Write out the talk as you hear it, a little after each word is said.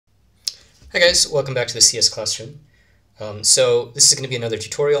Hi guys, welcome back to the CS Classroom. So this is going to be another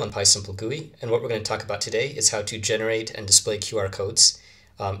tutorial on PySimpleGUI, and what we're going to talk about today is how to generate and display QR codes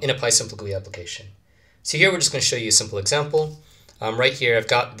in a PySimpleGUI application. So here we're just going to show you a simple example. Right here I've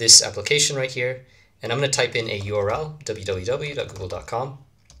got this application right here, and I'm going to type in a URL, www.google.com.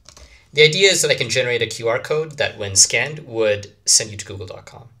 The idea is that I can generate a QR code that when scanned would send you to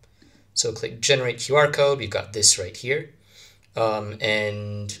google.com. So click Generate QR Code, we've got this right here.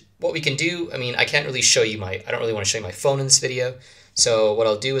 And what we can do, I can't really show you I don't really want to show you my phone in this video. So what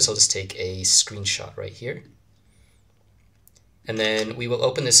I'll do is I'll just take a screenshot right here. And then we will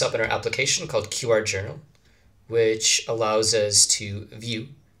open this up in our application called QR Journal, which allows us to view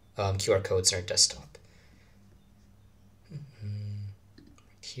QR codes in our desktop. Right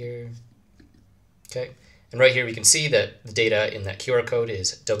here. Okay. And right here we can see that the data in that QR code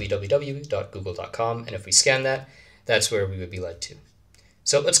is www.google.com. And if we scan that, that's where we would be led to.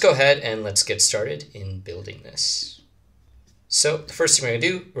 So let's go ahead and let's get started in building this. So the first thing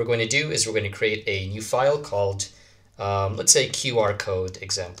we're going to do is we're going to create a new file called, let's say QR code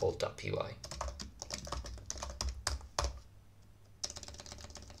example.py.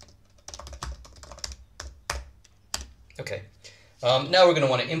 Okay. Now we're going to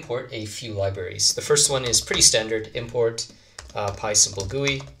want to import a few libraries. The first one is pretty standard, import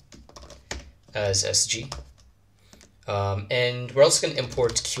PySimpleGUI as SG. And we're also going to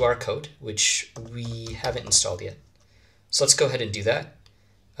import QR code, which we haven't installed yet. So let's go ahead and do that.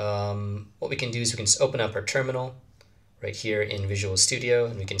 What we can do is we can just open up our terminal right here in Visual Studio,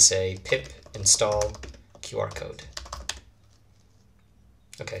 and we can say pip install QR code.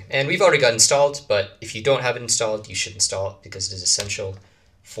 Okay, and we've already got installed, but if you don't have it installed, you should install it because it is essential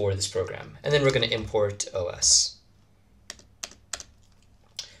for this program. And then we're going to import OS.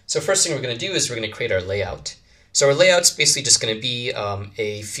 So first thing we're going to do is we're going to create our layout. So our layout's basically just going to be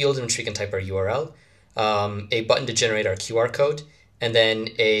a field in which we can type our URL, a button to generate our QR code, and then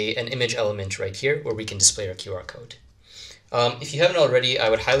an image element right here where we can display our QR code. If you haven't already, I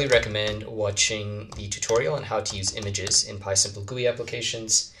would highly recommend watching the tutorial on how to use images in PySimpleGUI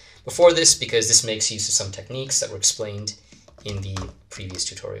applications before this, because this makes use of some techniques that were explained in the previous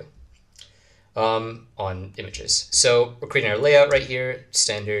tutorial on images. So we're creating our layout right here,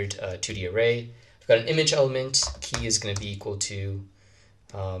 standard 2D array. We've got an image element, key is going to be equal to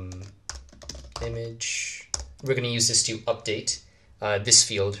image. We're going to use this to update this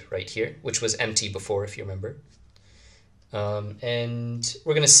field right here, which was empty before, if you remember. And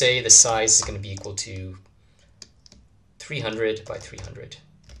we're going to say the size is going to be equal to 300 by 300.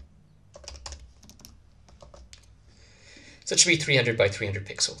 So it should be 300 by 300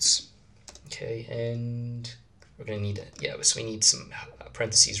 pixels. Okay, and we're going to need so we need some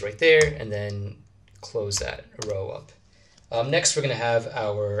parentheses right there, and then close that row up. Next, we're going to have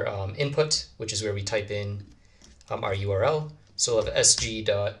our input, which is where we type in our URL. So we'll have sg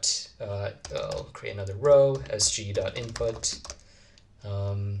dot, I'll create another row, sg.input.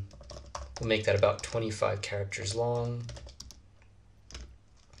 We'll make that about 25 characters long.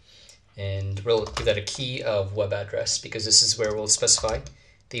 And we'll give that a key of web address, because this is where we'll specify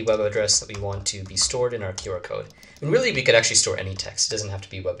the web address that we want to be stored in our QR code. And really, we could actually store any text. It doesn't have to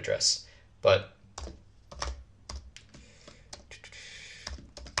be web address. But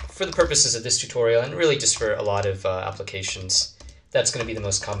for the purposes of this tutorial, and really just for a lot of applications, that's going to be the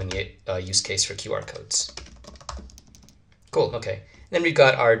most common use case for QR codes. Cool, okay. And then we've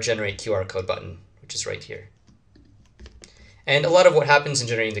got our Generate QR Code button, which is right here. And a lot of what happens in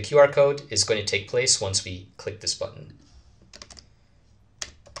generating the QR code is going to take place once we click this button.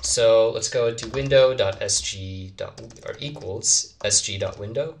 So let's go to window.sg or equals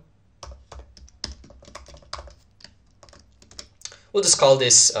sg.window. We'll just call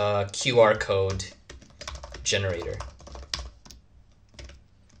this QR code generator.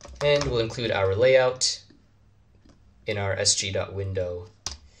 And we'll include our layout in our sg.window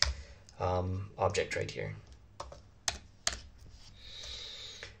object right here.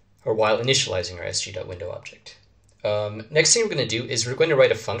 Or while initializing our sg.window object. Next thing we're going to do is we're going to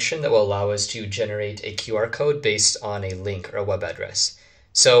write a function that will allow us to generate a QR code based on a link or a web address.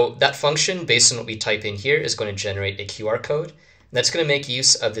 So that function, based on what we type in here, is going to generate a QR code. And that's going to make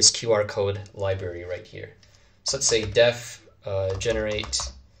use of this QR code library right here. So let's say def generate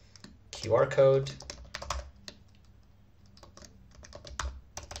QR code.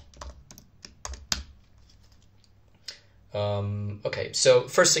 Okay, so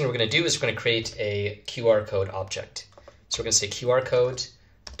first thing we're going to do is we're going to create a QR code object. So we're going to say QR code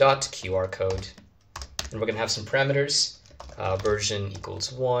dot QR code, and we're going to have some parameters. Version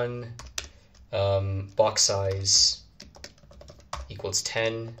equals 1, box size equals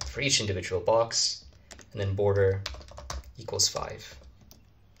 10 for each individual box, and then border equals 5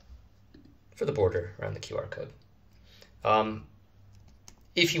 for the border around the QR code.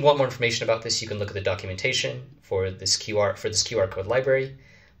 If you want more information about this, you can look at the documentation for this QR code library,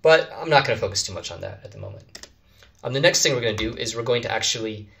 but I'm not going to focus too much on that at the moment. The next thing we're going to do is we're going to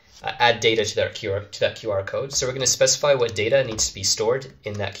actually add data to that QR code. So we're going to specify what data needs to be stored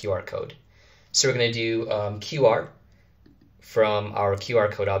in that QR code. So we're going to do QR from our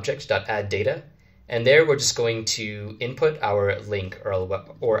QR code object .add data, and there we're just going to input our link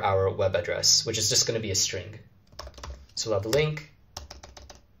or our web address, which is just going to be a string. So we'll have a link.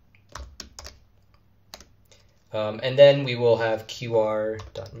 And then we will have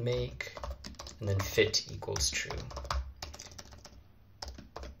qr.make and then fit equals true.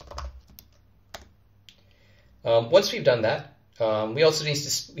 Once we've done that, we also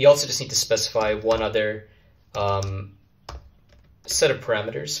just need to specify one other set of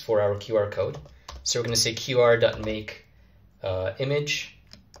parameters for our QR code. So we're going to say qr.make image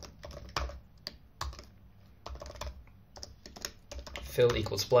fill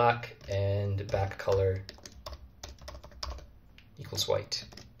equals black and back color equals white.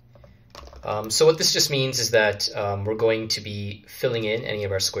 So what this just means is that we're going to be filling in any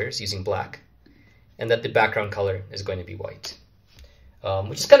of our squares using black, and that the background color is going to be white,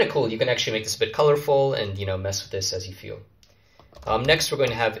 which is kind of cool. You can actually make this a bit colorful and mess with this as you feel. Next, we're going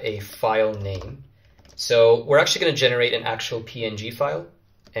to have a file name. So we're actually going to generate an actual PNG file,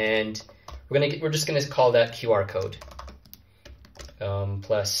 and we're just going to call that QR code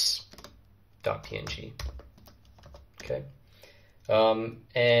plus .png. Okay.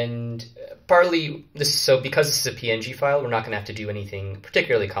 And partly because this is a PNG file, we're not going to have to do anything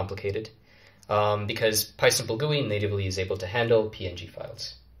particularly complicated, because PySimpleGUI natively is able to handle PNG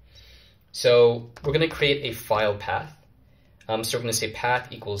files. So we're going to create a file path. So we're going to say path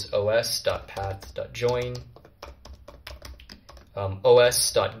equals os.path.join,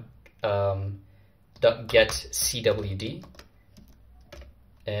 os.getCWD,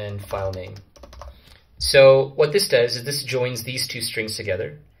 and file name. So what this does is this joins these two strings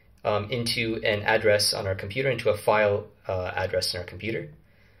together into an address on our computer, into a file address in our computer,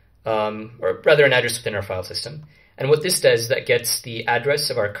 or rather an address within our file system. And what this does is that gets the address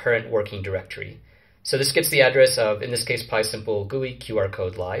of our current working directory. So this gets the address of, in this case, PySimpleGUI QR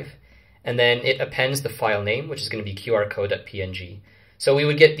code live, and then it appends the file name, which is going to be qrcode.png. So we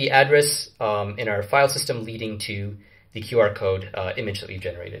would get the address in our file system leading to the QR code image that we've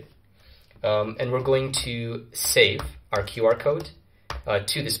generated. And we're going to save our QR code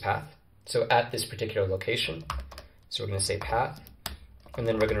to this path, so at this particular location. So we're going to say path, and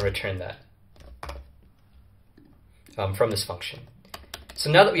then we're going to return that from this function. So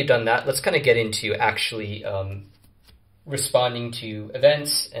now that we've done that, let's kind of get into actually responding to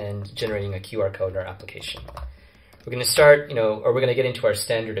events and generating a QR code in our application. We're going to start, or we're going to get into our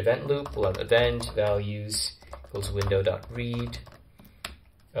standard event loop. We'll have event values equals window.read.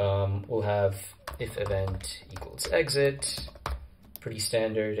 We'll have if event equals exit. Pretty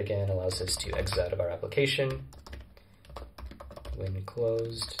standard, again, allows us to exit out of our application when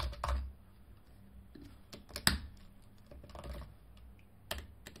closed.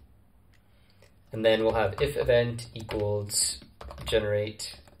 And then we'll have if event equals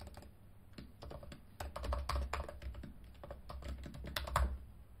generate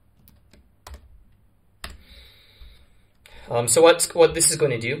so what this is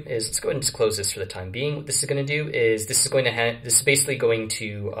going to do is, let's go ahead and just close this for the time being. What this is going to do is this is basically going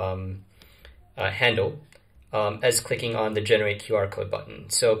to handle as clicking on the generate QR code button.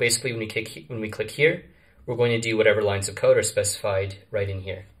 So basically when we click here, we're going to do whatever lines of code are specified right in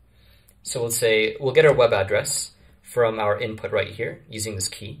here. So we'll say we'll get our web address from our input right here using this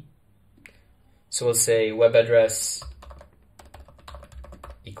key. So we'll say web address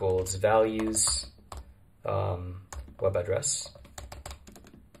equals values web address.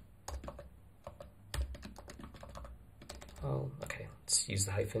 Oh, okay, let's use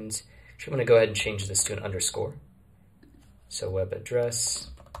the hyphens. Actually, I'm going to go ahead and change this to an underscore. So web address.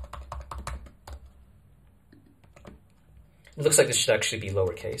 It looks like this should actually be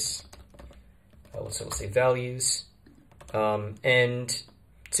lowercase. So we'll say values. And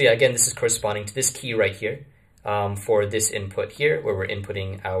so yeah, again, this is corresponding to this key right here for this input here, where we're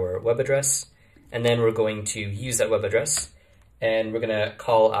inputting our web address. And then we're going to use that web address, and we're going to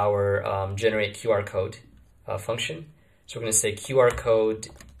call our generate QR code function. So we're going to say QR code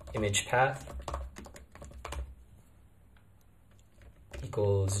image path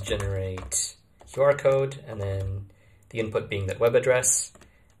equals generate QR code, and then the input being that web address.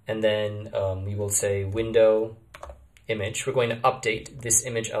 And then we will say window image, we're going to update this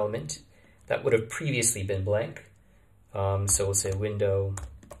image element that would have previously been blank. So we'll say window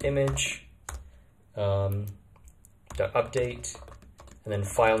image dot update, and then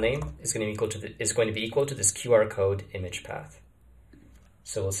file name is going to be equal to this QR code image path.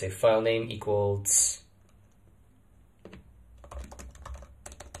 So we'll say file name equals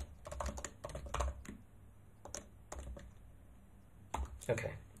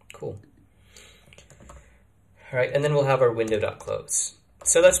okay, cool. All right, and then we'll have our window.close.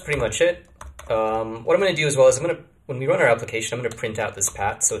 So that's pretty much it. What I'm going to do as well is when we run our application, I'm going to print out this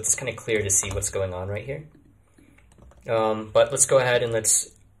path so it's kind of clear to see what's going on right here. But let's go ahead and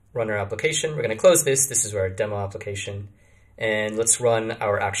let's run our application. We're going to close this. This is our demo application. And let's run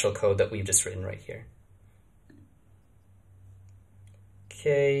our actual code that we've just written right here.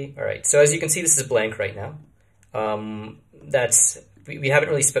 Okay, all right. So as you can see, this is blank right now. We don't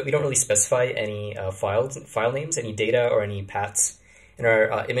really specify any file names, any data, or any paths in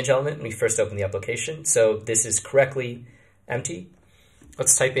our image element when we first open the application. So this is correctly empty.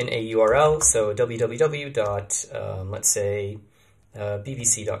 Let's type in a URL. So www. Let's say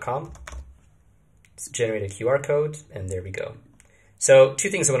bbc.com. Let's generate a QR code, and there we go. So two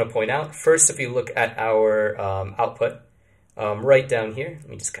things I want to point out. First, if you look at our output, right down here, let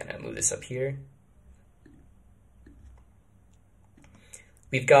me just kind of move this up here.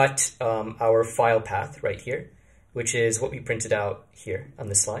 We've got our file path right here, which is what we printed out here on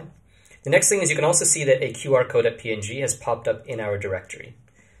this line. The next thing is you can also see that a QR code.png has popped up in our directory.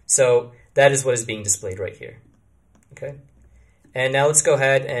 So that is what is being displayed right here. Okay. And now let's go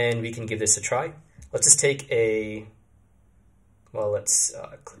ahead and we can give this a try. Let's just take let's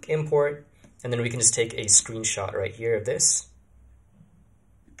click import, and then we can just take a screenshot right here of this.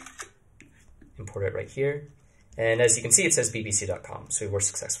 Import it right here. And as you can see, it says bbc.com, so we were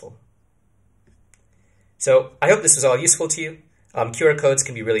successful. So I hope this was all useful to you. QR codes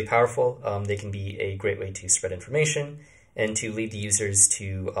can be really powerful. They can be a great way to spread information and to lead the users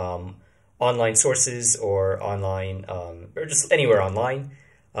to online sources or online, or just anywhere online,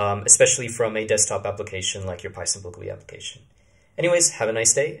 especially from a desktop application like your PySimpleGUI application. Anyways, have a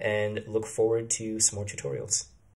nice day and look forward to some more tutorials.